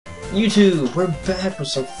YouTube, we're back with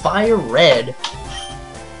some FireRed.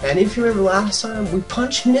 And if you remember last time, we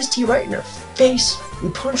punched Misty right in her face. We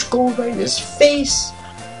punched Gold right in his face.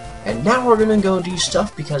 And now we're gonna go do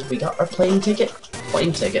stuff because we got our boat ticket,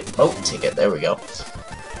 there we go.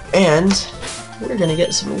 And we're gonna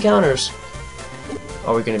get some encounters.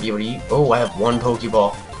 Are we gonna be able to eat? Oh, I have one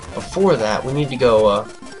Pokeball. Before that, we need to go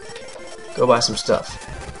buy some stuff.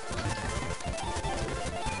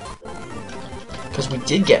 Because we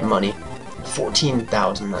did get money.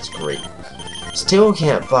 14,000, that's great. Still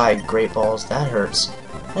can't buy Great Balls, that hurts.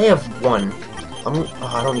 I have one.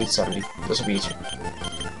 I don't need 70. This will be easier.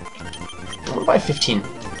 I'm gonna buy 15.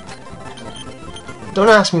 Don't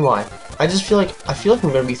ask me why. I feel like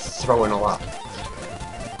I'm gonna be throwing a lot.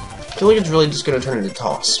 I feel like it's really just gonna turn into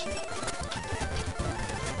toss.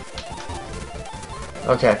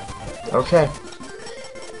 Okay. Okay.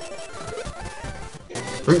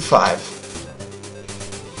 Route 5.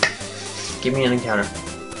 Give me an encounter.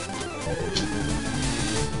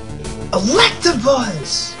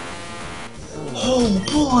 Electabuzz! Oh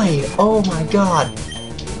boy! Oh my god!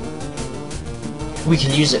 We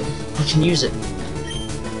can use it. We can use it.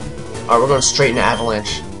 Alright, we're going straight into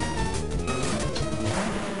Avalanche.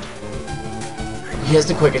 He has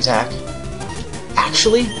the quick attack.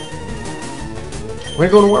 Actually, we're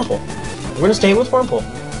gonna go to Wurmple. We're gonna stay with Wurmple.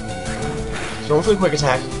 Going for the quick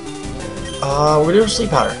attack. We're gonna do Sleep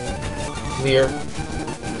Powder. Clear.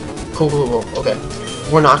 Cool, cool, cool. Okay.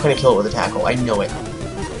 We're not gonna kill it with a tackle. I know it.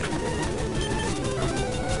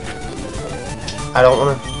 I don't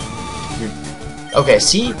wanna... Okay,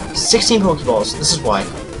 see? 16 Pokeballs. This is why.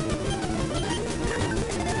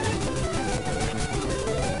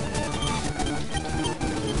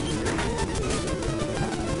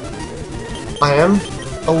 I am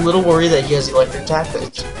a little worried that he has the electric attack.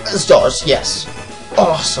 This does, yes.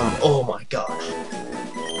 Awesome. Oh my gosh.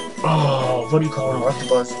 Oh, what do you call an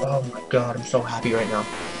Electabuzz? Oh my god, I'm so happy right now.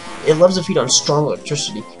 It loves to feed on strong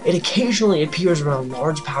electricity. It occasionally appears around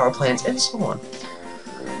large power plants and so on.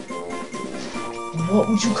 What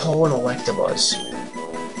would you call an Electabuzz?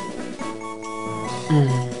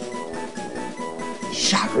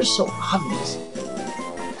 Chakra's so obvious.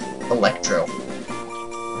 Electro.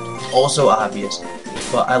 Also obvious,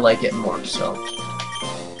 but I like it more, so.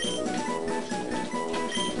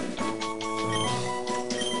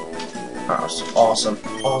 Awesome.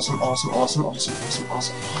 Awesome, awesome, awesome, awesome, awesome,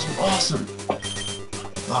 awesome, awesome,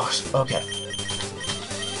 awesome. Okay.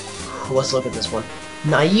 Let's look at this one.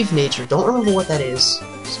 Naive Nature. Don't remember what that is,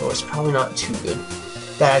 so it's probably not too good.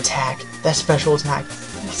 That attack, that special attack,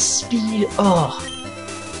 that speed,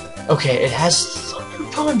 Okay, it has Thunder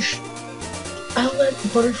Punch. I'll let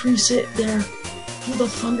Butterfree sit there with a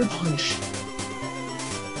Thunder Punch.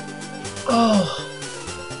 Oh,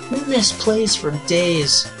 misplays for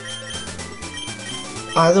days.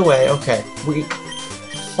 Either way, okay, we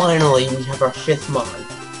have our 5th mod.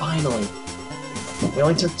 Finally. We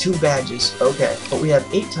only took 2 badges, okay, but we have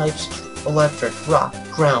 8 types: electric, rock,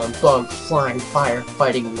 ground, bug, flying, fire,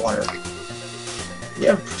 fighting, water. We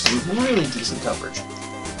have some really decent coverage.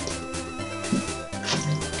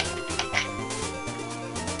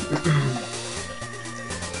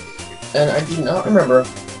 And I do not remember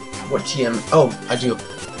what TM... Oh, I do.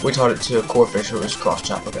 We taught it to Corphish, it was Cross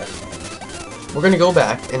Chop, okay. We're gonna go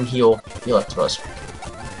back and heal Electabuzz.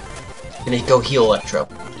 And then go heal Electro.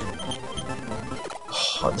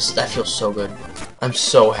 Oh, that feels so good. I'm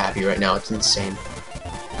so happy right now, it's insane.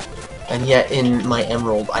 And yet, in my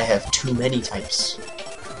Emerald, I have too many types.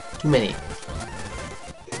 Too many.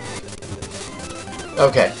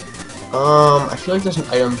 Okay. I feel like there's an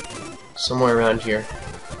item somewhere around here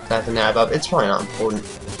that I have to nab up. It's probably not important.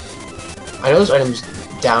 I know there's items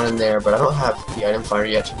down in there, but I don't have the item finder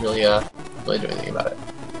yet to really do anything about it.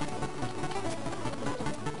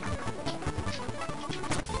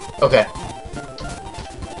 Okay.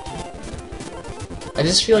 I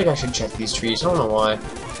just feel like I should check these trees. I don't know why.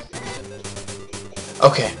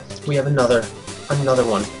 Okay, we have another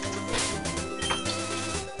one.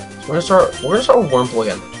 So we're gonna start with Wurmple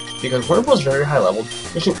again, because Wurmple is very high leveled.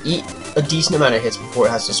 It can eat a decent amount of hits before it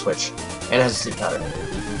has to switch, and it has a Sleep Powder.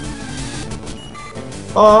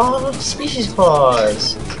 Aww, Species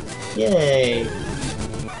Claws! Yay!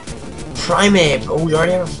 Primeape! Oh, we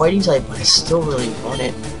already have a fighting type, but I still really want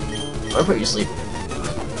it. I'm gonna put you to sleep.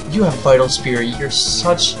 You have Vital Spear, you're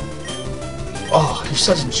such... Oh, you're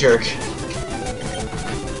such a jerk.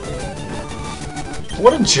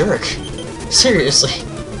 What a jerk. Seriously.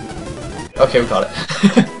 Okay, we got it.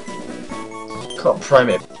 Call it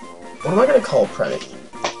Primeape. What am I gonna call Primeape?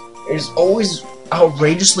 It is always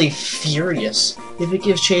outrageously furious. If it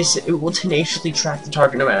gives chase, it will tenaciously track the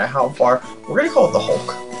target no matter how far. We're gonna call it the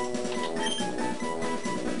Hulk.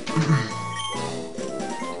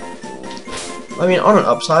 I mean, on an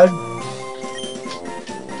upside,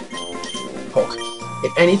 Hulk.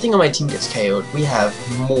 If anything on my team gets KO'd, we have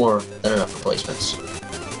more than enough replacements.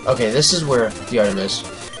 Okay, this is where the item is.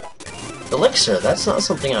 Elixir, that's not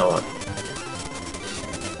something I want.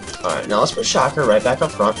 Alright, now let's put Shocker right back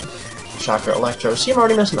up front. Shocker, Electro. See, I'm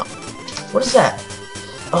already messing up. What is that?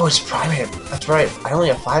 Oh, it's Primate. That's right. I only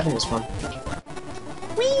have 5 in this one.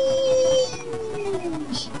 Whee!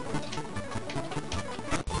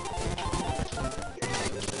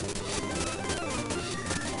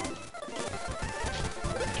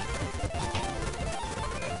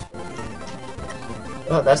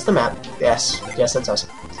 Oh, that's the map. Yes. Yes, that's us.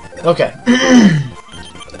 Okay.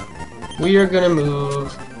 We are gonna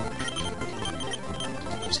move...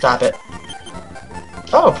 Stop it.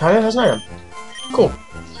 Oh, Primate has an item. Cool.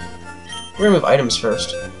 We're gonna move items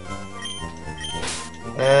first.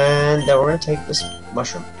 And then we're gonna take this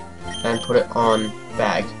mushroom and put it on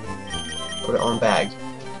bag. Put it on bag.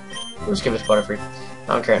 We'll just give it Butterfree. I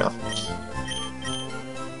don't care enough.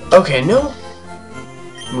 Okay, no.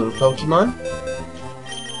 Move Pokemon.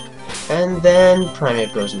 And then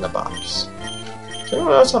Primate goes in the box. Does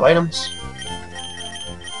anyone else have items?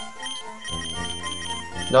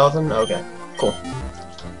 Nothing? Okay. Cool.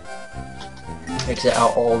 Exit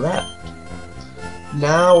out all that.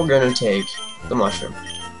 Now we're gonna take the mushroom.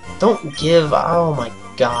 Don't give... Oh my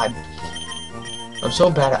god. I'm so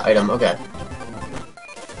bad at item. Okay.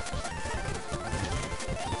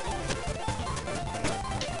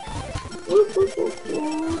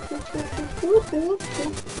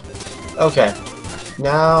 Okay.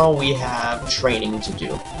 Now we have training to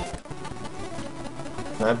do.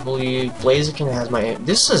 I believe Blaziken has my...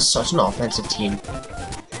 This is such an offensive team.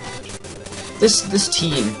 This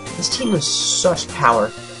team is such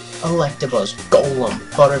power. Electabuzz, Golem,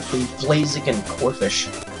 Butterfree, Blaziken, Corphish.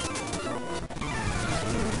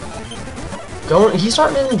 He's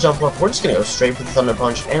starting in the jump up. We're just gonna go straight for the Thunder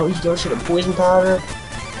Punch, and we go to the Poison Powder.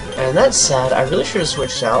 And that's sad. I really should have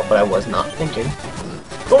switched out, but I was not thinking.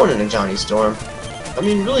 Going into Johnny Storm. I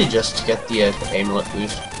mean, really just to get the amulet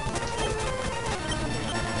boost.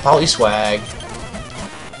 Polyswag.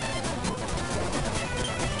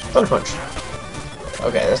 Thunder Punch.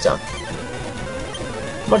 Okay, that's down.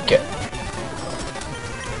 Mudkip.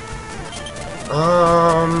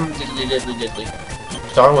 Diddly.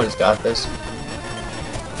 Darwin's got this.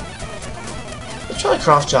 Let's try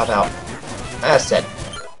Cross Chop out. That's dead.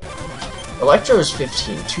 Electro is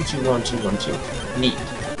 15. 2-2-1-2-1-2. Neat.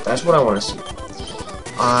 That's what I want to see.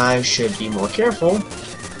 I should be more careful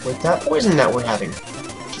with that poison that we're having.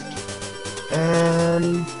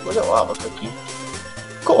 And where's that lava cookie?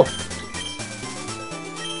 Cool.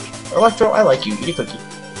 Electro, I like you. Eat a cookie.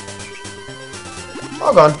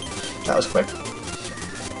 All gone. That was quick.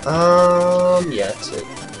 Yeah, that's it.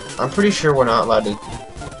 I'm pretty sure we're not allowed to.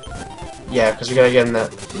 Yeah, because we gotta get in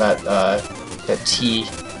that T.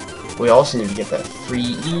 We also need to get that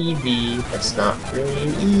free EV. That's not really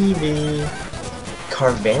an EV.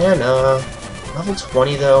 Carvanha. Level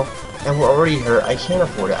 20 though, and we're already hurt. I can't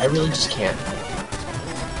afford it. I really just can't.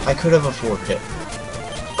 I could have afforded it.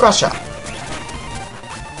 Cross Chop.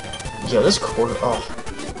 Yo, this quarter. Oh.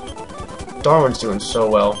 Darwin's doing so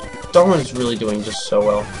well. Darwin's really doing just so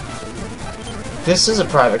well. This is a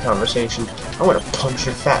private conversation. I'm gonna punch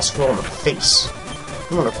your fat squirrel in the face.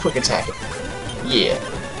 I'm gonna quick attack it. Yeah.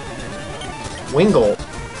 Wingull.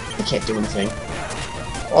 I can't do anything.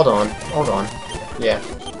 Hold on. Hold on. Yeah.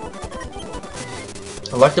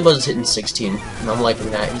 Electabuzz is hitting 16, and I'm liking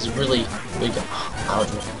that. He's really good.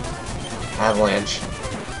 Algae. Avalanche.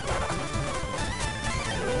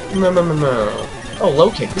 No. Oh,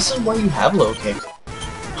 low kick. This is why you have low kick.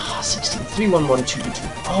 16, 3, 1, 1, 2, 2, 2.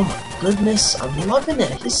 Oh my goodness, I'm loving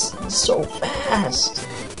it. He's so fast.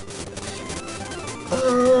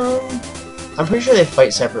 I'm pretty sure they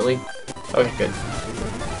fight separately. Okay, good.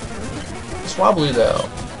 Swablu though.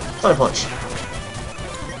 Thunder Punch.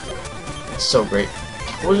 It's so great.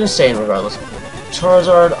 We're just saying regardless.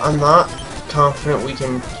 Charizard, I'm not confident we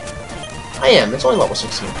can... I am, it's only level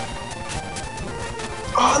 16.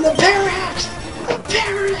 Oh, the Parrot! The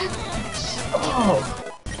Parrot! Oh!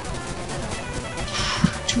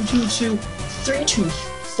 2, 2, 2, 3, 2,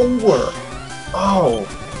 4. Oh!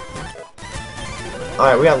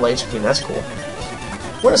 Alright, we got Light Screen, that's cool.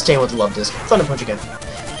 We're gonna stay with the Love Disc. Thunder Punch again.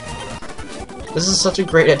 This is such a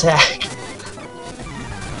great attack.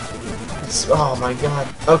 Oh my god.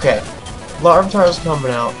 Okay. Larvitar's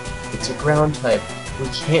coming out. It's a ground type. We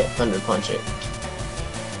can't Thunder Punch it.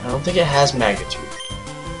 I don't think it has Magnitude.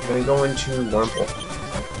 Gonna go into Wurmple.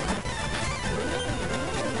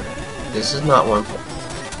 This is not Wurmple.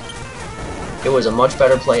 It was a much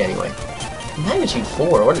better play anyway. Magnitude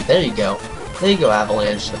 4. There you go. There you go,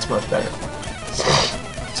 Avalanche. That's much better.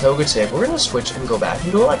 Togetic. We're gonna switch and go back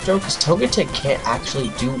into Electro because Togetic can't actually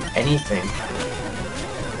do anything.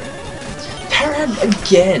 FireRed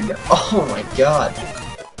again! Oh my god.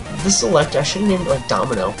 This Electro, I should have named it like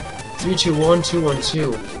Domino. 3, 2, 1, 2, 1,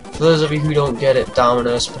 2. For those of you who don't get it,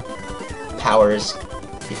 Domino's power is,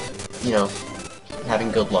 you know,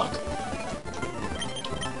 having good luck.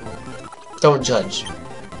 Don't judge.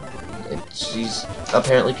 She's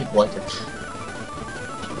apparently people like her.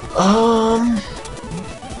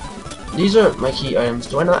 These are my key items.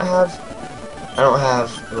 Do I not have? I don't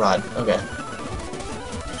have the rod. Okay.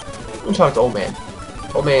 Let me talk to Old Man.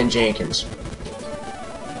 Old Man Jenkins.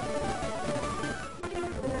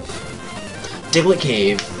 Diglett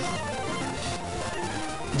Cave.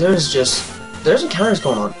 There's encounters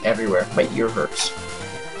going on everywhere. My ear hurts.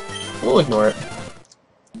 We'll ignore it.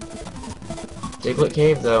 Diglett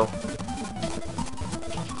Cave, though.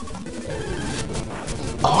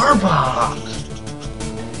 Arbok!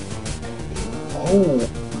 Oh.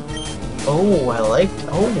 Oh, I like...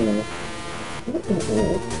 Oh.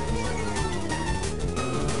 Ooh.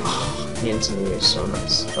 Oh, the Intimidator is so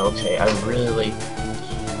nice. Okay, I really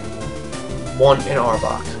want an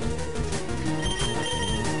Arbok.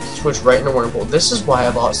 Switch right into Wurmple. This is why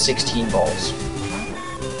I bought 16 balls.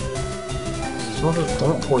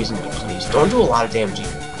 Don't poison me, please. Don't do a lot of damage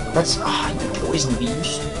either. That's... Ah, you poisoned me, you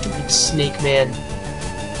stupid snake man.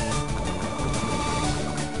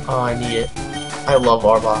 Oh, I need it. I love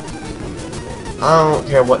Arbok. I don't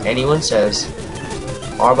care what anyone says.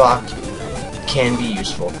 Arbok can be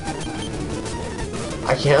useful.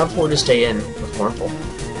 I can't afford to stay in with Wurmple.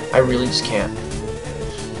 I really just can't.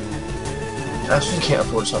 I actually can't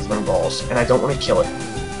afford to stop throwing balls, and I don't want to kill it.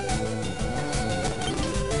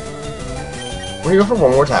 We're gonna go for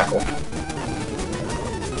one more tackle.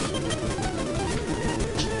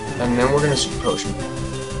 And then we're gonna Super Potion.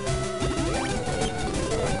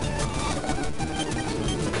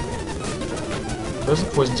 There's the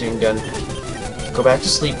Poison Team again. Go back to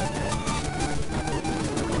sleep.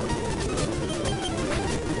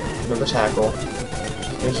 Another tackle.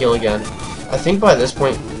 And heal again. I think by this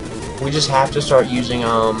point, we just have to start using,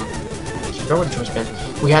 I forgot what the choice been.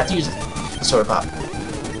 We have to use the Soda Pop.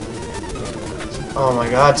 Oh my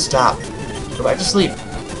god, stop. Go back to sleep.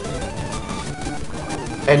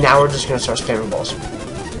 And now we're just gonna start spamming balls.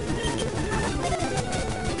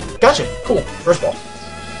 Gotcha! Cool. First ball.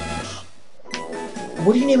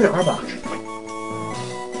 What do you name an Arbok?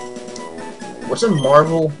 What's a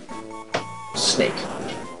marble snake?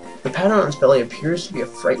 The pattern on its belly appears to be a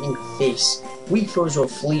frightening face. Weak foes will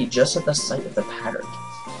flee just at the sight of the pattern.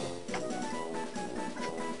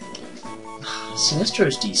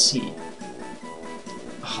 Sinistro's DC.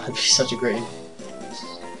 Oh, that'd be such a great...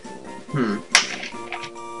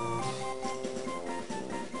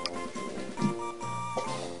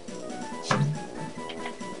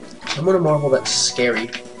 I'm gonna marvel that's scary.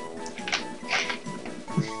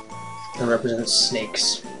 And represents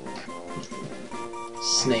snakes.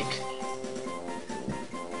 Snake.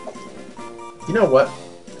 You know what?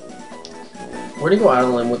 We're gonna go out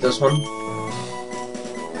on a limb with this one.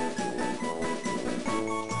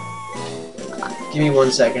 Give me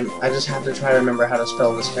 1 second. I just have to try to remember how to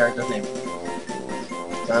spell this character's name.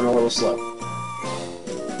 I'm a little slow.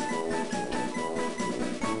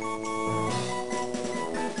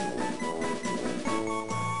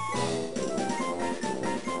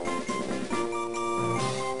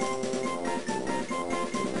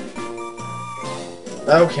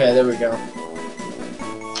 Okay, there we go.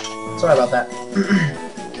 Sorry about that.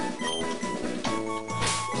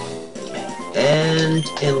 And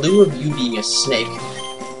in lieu of you being a snake,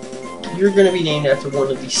 you're going to be named after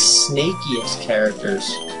one of the snakiest characters.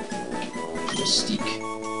 Mystique.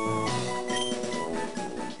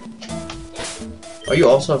 Are you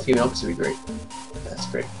also a female? Because it'd be great. That's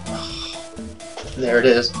great. There it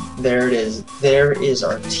is. There it is. There is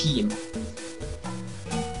our team.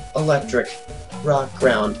 Electric. Rock,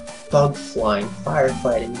 ground, bug flying,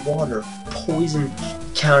 firefighting, water, poison.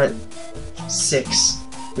 Count it. 6.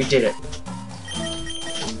 We did it.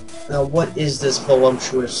 Now, what is this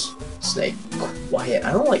voluptuous snake? Quiet.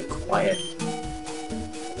 I don't like quiet.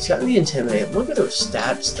 It's got to be intimidating. Look at those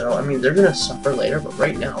stats, though. I mean, they're gonna suffer later, but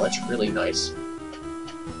right now, that's really nice.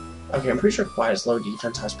 Okay, I'm pretty sure quiet is low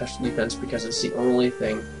defense, high special defense, because it's the only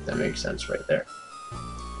thing that makes sense right there.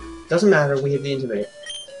 Doesn't matter. We have the intimidate.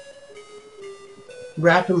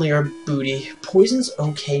 Rapidly our booty. Poison's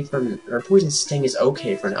okay for, or poison sting is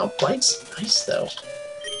okay for now. Bite's nice though.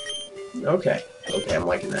 Okay, okay, I'm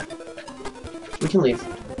liking that. We can leave.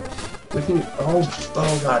 We can.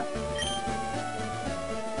 Oh god.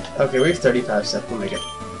 Okay, we have 35 seconds. We'll make it.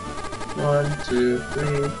 1, 2,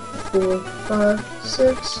 3, 4, 5,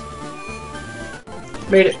 6.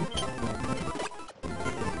 Made it.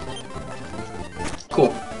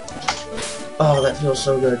 Cool. Oh, that feels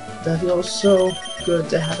so good. That feels so good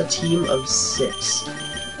to have a team of 6.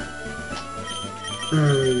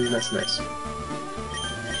 That's nice.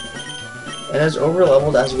 And as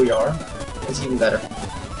over-leveled as we are, it's even better.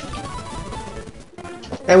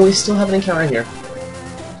 And we still have an encounter here.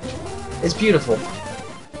 It's beautiful.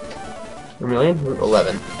 Vermilion? Route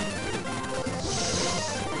 11.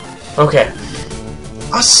 Okay.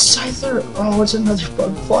 A Scyther! Oh, it's another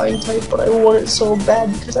bug flying type, but I want it so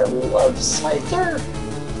bad because I love Scyther!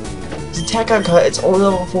 His attack got cut, it's only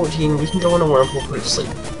level 14, we can go in a wormhole pretty sleep.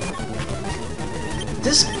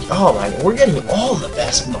 This, oh my god, we're getting all the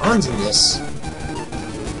best mons in this.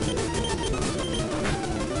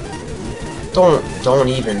 Don't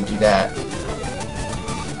even do that.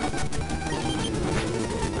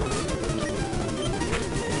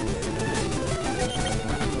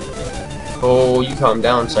 Oh, you calm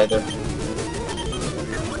down, Scyther.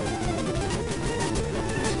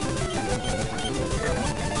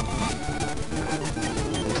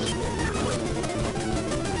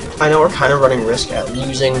 I know we're kind of running risk at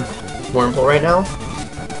losing Wormhole right now,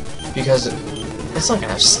 because it's not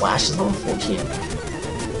gonna have slash, it's level 14.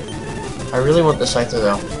 I really want the Scyther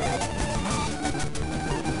though.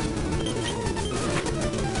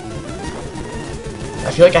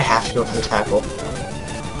 I feel like I have to go for the tackle.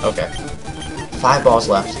 Okay. 5 balls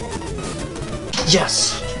left.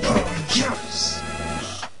 Yes! Oh, yes!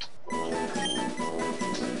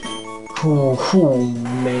 Ooh,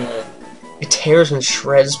 man. It tears and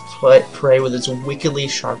shreds prey with its wickedly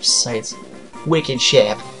sharp sights. Wicked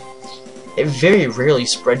sharp. It very rarely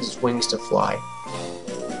spreads its wings to fly.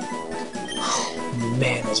 Oh,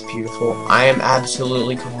 man, that's beautiful. I am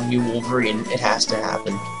absolutely calling you Wolverine. It has to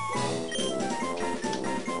happen.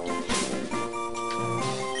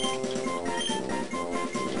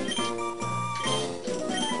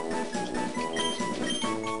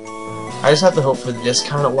 I just have to hope for this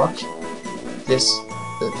kind of luck.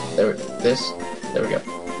 There we go.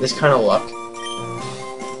 This kind of luck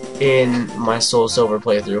in my Soul Silver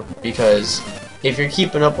playthrough, because if you're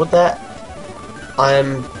keeping up with that,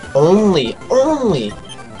 I'm only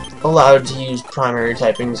allowed to use primary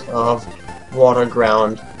typings of Water,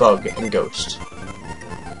 Ground, Bug, and Ghost.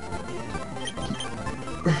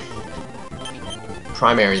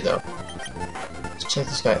 Primary though. Let's check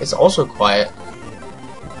this guy. It's also quiet.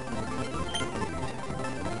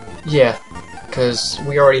 Yeah, because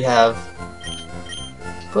we already have...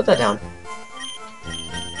 Put that down.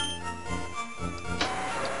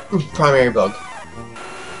 Primary bug.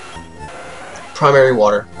 Primary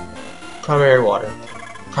water. Primary water.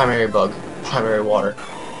 Primary bug. Primary water.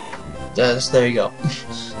 Yes, there you go.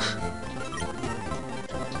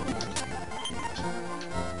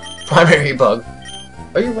 Primary bug.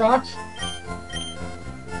 Are you rock?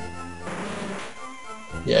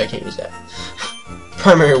 Yeah, I can't use that.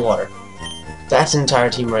 Primary water. That's an entire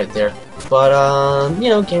team right there. But, you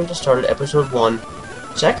know, game just started, episode 1.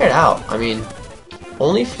 Check it out. I mean,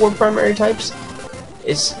 only 4 primary types.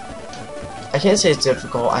 I can't say it's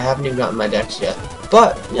difficult. I haven't even gotten my decks yet.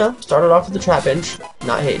 But, you know, started off with the Trap Inch.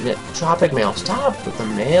 Not hating it. Tropic Mail. Stop with the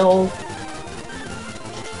mail.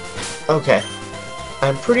 Okay.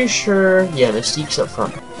 I'm pretty sure, yeah, Mystique's up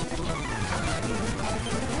front.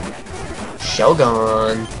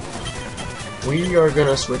 Shelgon. We are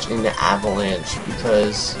gonna switch into Avalanche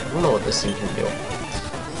because I don't know what this thing can do.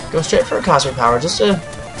 Go straight for a Cosmic Power just to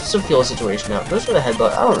feel the situation out. Goes for the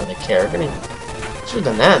Headbutt. I don't really care. I mean, should have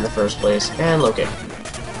done that in the first place. And Locke.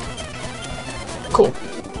 Cool.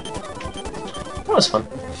 That was fun.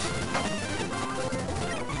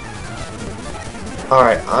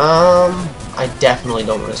 Alright, I definitely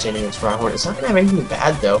don't want to stand against Firehorn. It's not gonna have anything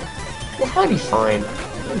bad though. We'll probably be fine.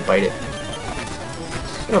 I'm gonna bite it.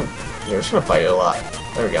 We're just gonna fight it a lot.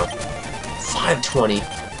 There we go. 520.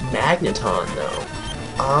 Magneton, though.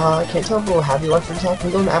 I can't tell if it will have the electric attack.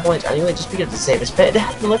 Can go into Avalanche anyway, just because it's the safest bet. It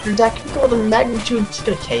has the electric attack. Can go with the Magnitude. It's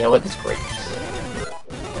gonna KO it. That's great.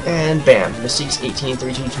 And bam. Mystique's 18,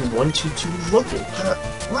 3, 2, 2, 1, 2, 2. Look at that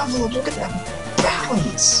level. Look at that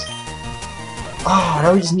balance. Oh,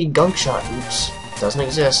 now we just need Gunk Shot. Oops. Doesn't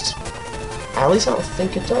exist. At least I don't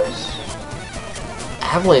think it does.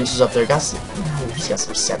 Avalanche is up there. He's got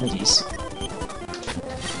some 70s.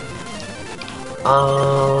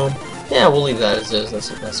 Yeah, we'll leave that as is.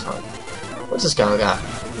 That's fine. What's this guy got?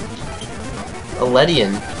 A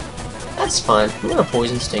Ledian. That's fine. I'm gonna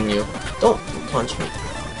poison sting you. Don't punch me.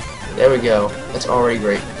 There we go. That's already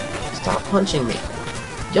great. Stop punching me.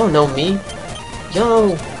 You don't know me.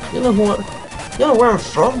 Yo, you know what? You know where I'm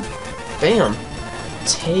from? Bam.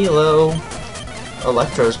 It's Halo.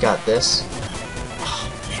 Electro's got this. Oh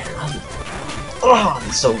man, oh,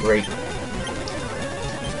 it's so great.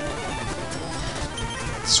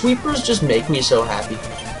 Sweepers just make me so happy.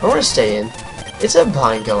 I want to stay in. It's a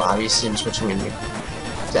blind go, obviously. I'm switching in here.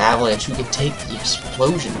 The avalanche, we can take the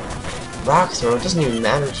explosion. Rock throw, it doesn't even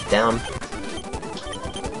matter. It's down.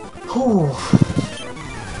 Whew.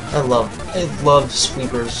 I love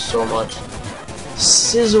sweepers so much.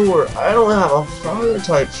 Scizor, I don't have a fire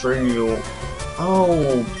type for you.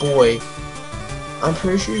 Oh boy. I'm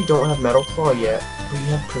pretty sure you don't have Metal Claw yet, but you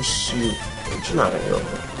have Pursuit, which you're not gonna go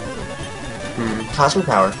for. Cosmic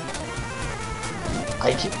Power.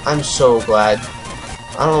 I'm so glad.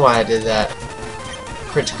 I don't know why I did that.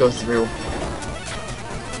 Crit to go through.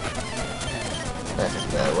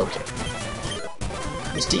 Okay.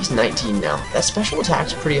 Mystique's 19 now. That special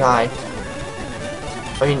attack's pretty high.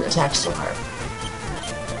 I mean, attack's still higher.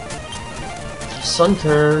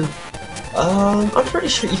 Sunkern. I'm pretty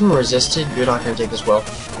sure even resisted, you're not gonna take this well.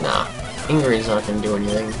 Nah, Ingrid's not gonna do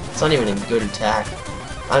anything. It's not even a good attack.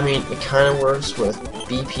 I mean, it kind of works with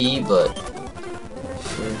BP, but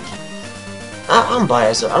I'm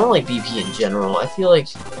biased. I don't like BP in general. I feel like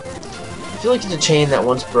it's a chain that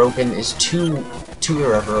once broken is too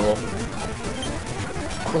irreparable.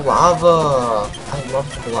 Quilava. I love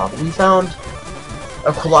Quilava. We found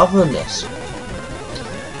a Quilava in this.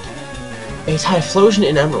 A Typhlosion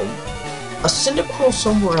in Emerald. A Cyndaquil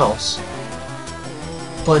somewhere else.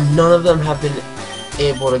 But none of them have been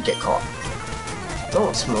able to get caught.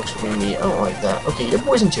 Don't smoke screen me. I don't like that. Okay, you're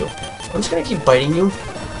poison too. I'm just gonna keep biting you.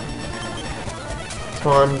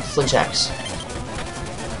 Come on, flinch axe.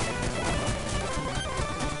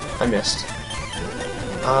 I missed.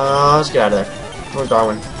 Let's get out of there. Where's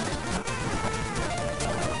Darwin?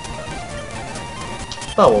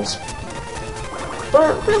 Bubbles.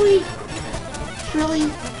 But really?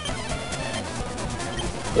 Really?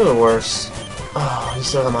 You're the worst. Oh, he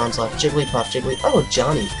still has mons left. Jigglypuff, Jiggly. Oh,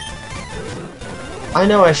 Johnny. I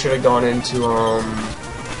know I should have gone into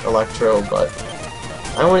Electro, but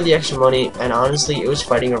I wanted the extra money, and honestly, it was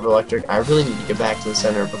fighting over Electric. I really need to get back to the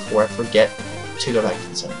center before I forget to go back to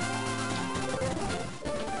the center.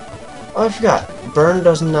 Oh, I forgot. Burn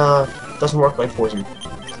doesn't work like poison.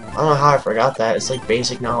 I don't know how I forgot that. It's like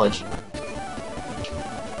basic knowledge.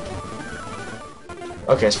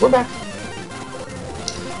 Okay, so we're back.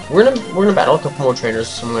 We're gonna battle a couple more trainers,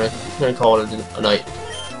 so I'm gonna call it a night.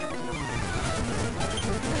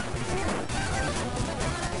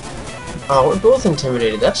 Oh, we're both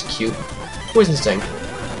intimidated. That's cute. Poison Sting.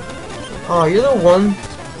 Oh, you're the one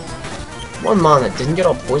mon that didn't get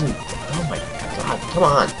all poisoned. Oh my god! Come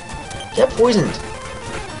on, get poisoned.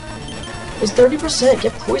 It's 30%.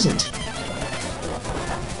 Get poisoned.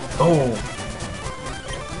 Oh.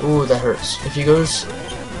 Ooh, that hurts. If he goes...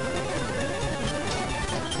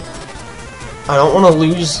 I don't want to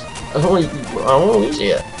lose... I don't want to lose it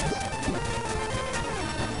yet.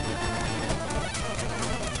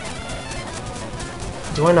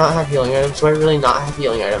 Do I not have healing items? Do I really not have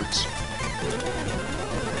healing items?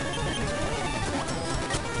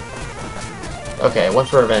 Okay, went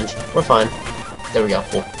for revenge. We're fine. There we go.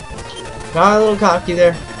 Cool. Got a little cocky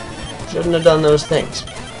there. Shouldn't have done those things.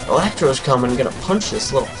 Electro's coming, gonna punch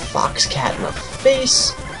this little fox cat in the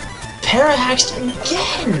face. Parahaxed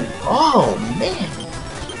again! Oh man!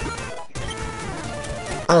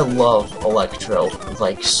 I love Electro,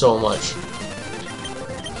 like, so much.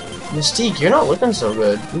 Mystique, you're not looking so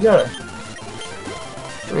good. We gotta...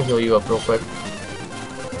 Let me heal you up real quick.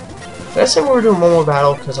 Did I say we were doing one more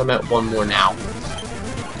battle? Because I'm at one more now.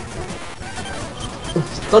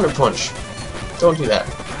 Thunder Punch. Don't do that.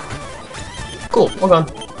 Cool, well done.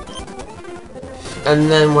 And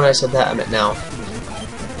then when I said that, I meant now.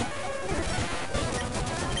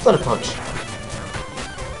 Thunder Punch.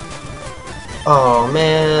 Oh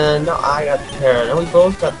man, no, I got the para. No, we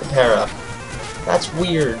both got the para. That's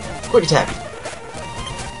weird. Quick attack.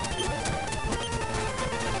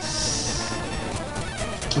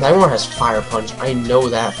 Magmar has Fire Punch. I know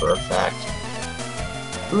that for a fact.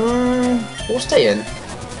 We'll stay in.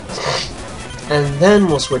 And then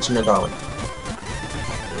we'll switch into Darwin.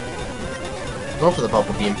 Go for the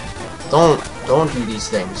Bubble Beam. Don't do these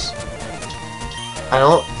things. I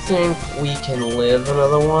don't think we can live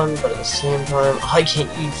another one, but at the same time, I can't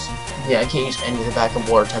use any of the backup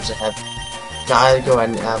water types I have. gotta go ahead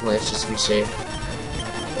and avalanche just to be safe.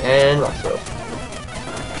 And rock throw.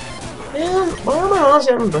 Man, why am I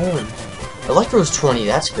honestly having burn? Electro's 20,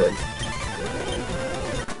 that's good.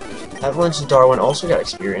 Avalanche and Darwin also got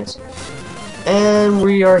experience. And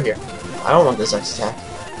we are here. I don't want this X attack.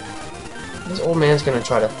 This old man's gonna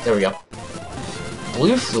try to... There we go.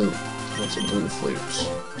 Blue flute. What's a blue flute?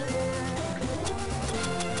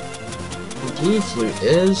 The blue flute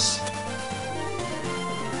is...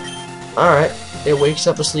 Alright. It wakes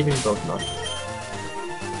up a sleeping Pokemon.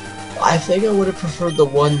 I think I would have preferred the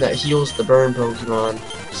one that heals the burn Pokemon.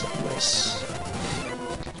 So nice.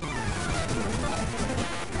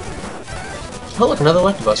 Oh look, another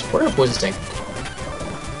Electabuzz. We're gonna Poison Sting.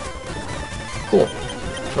 Cool.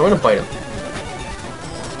 We're gonna bite him.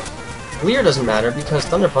 Leer doesn't matter because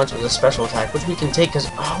Thunder Punch is a special attack, which we can take because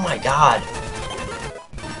oh my god.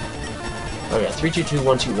 Oh yeah, 3, 2, 2,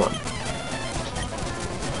 1, 2, 1.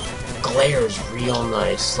 Glare is real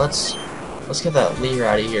nice. Let's get that Leer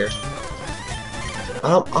out of here.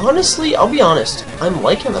 Honestly, I'll be honest. I'm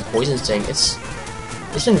liking the Poison Sting. It's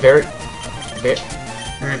been very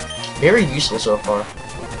useful so far.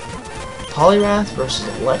 Poliwrath versus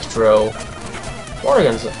Electro. Water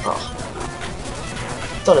Gun's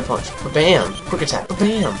Thunder Punch. Bam! Quick attack.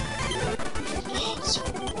 Bam!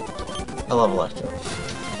 I love Electro.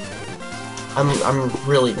 I'm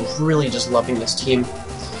really just loving this team.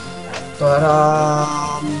 But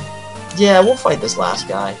yeah, we'll fight this last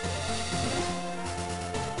guy.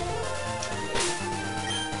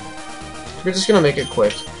 We're just gonna make it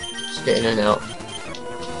quick. Just get in and out.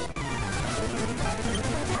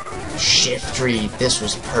 Shiftry, this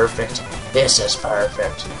was perfect. This is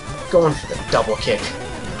perfect. Going for the double kick.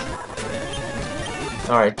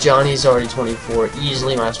 Alright, Johnny's already 24.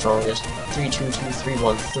 Easily my strongest. 3, 2, 2, 3,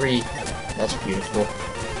 1, 3. That's beautiful.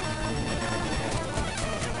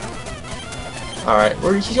 Alright,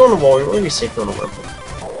 he's going to wall. We're gonna be safe going to Whirlpool.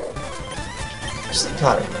 Just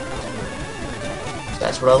got it.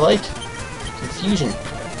 That's what I like. Confusion.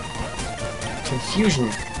 Confusion.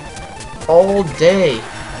 All day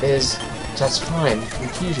is... That's fine.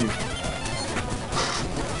 Confusion.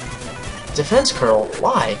 Defense curl?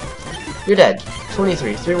 Why? You're dead.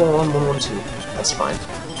 23. 3, 1, 1, 1, 1, 2. That's fine.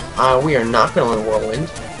 We are not going to learn Whirlwind.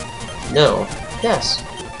 No. Yes.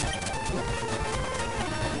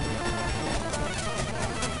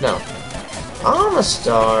 No.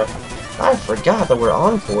 Amistar! I forgot that we're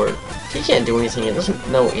on for it. He can't do anything. It doesn't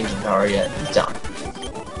know Ancient Power yet. He's done.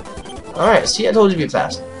 Alright, see, I told you to be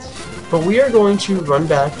fast. But we are going to run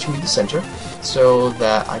back to the center so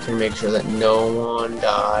that I can make sure that no one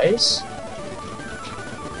dies.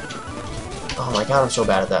 Oh my god, I'm so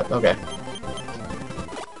bad at that. Okay.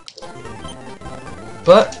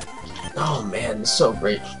 But, oh man, it's so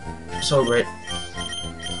great. So great.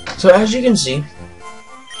 So as you can see,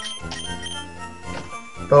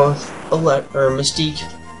 both Mystique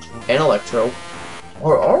and Electro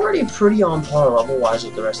are already pretty on par level-wise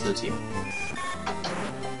with the rest of the team.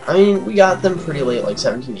 I mean, we got them pretty late, like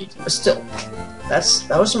 17, 18, but still, that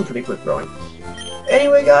was some pretty quick growing.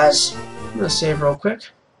 Anyway, guys, I'm gonna save real quick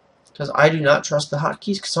because I do not trust the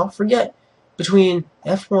hotkeys because I'll forget between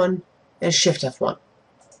F1 and Shift F1.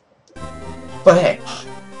 But hey,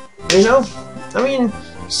 you know, I mean,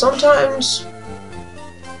 sometimes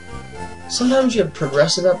you have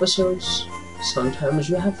progressive episodes, sometimes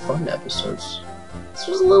you have fun episodes. This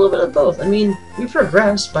was a little bit of both. I mean, we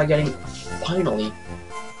progressed by getting, finally,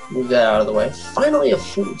 move that out of the way, finally a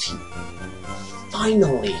full team.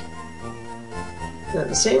 Finally. And at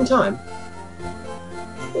the same time,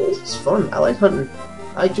 it's fun. I like hunting.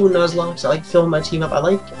 I like doing Nuzlocke. I like filling my team up. I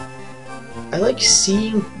like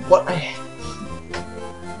seeing what I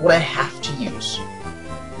have to use.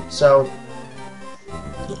 So,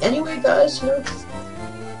 anyway, guys, you know,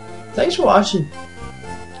 thanks for watching.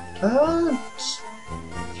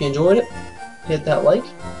 If you enjoyed it, hit that like,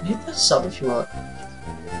 and hit that sub if you want.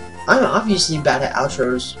 I'm obviously bad at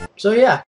outros, so yeah.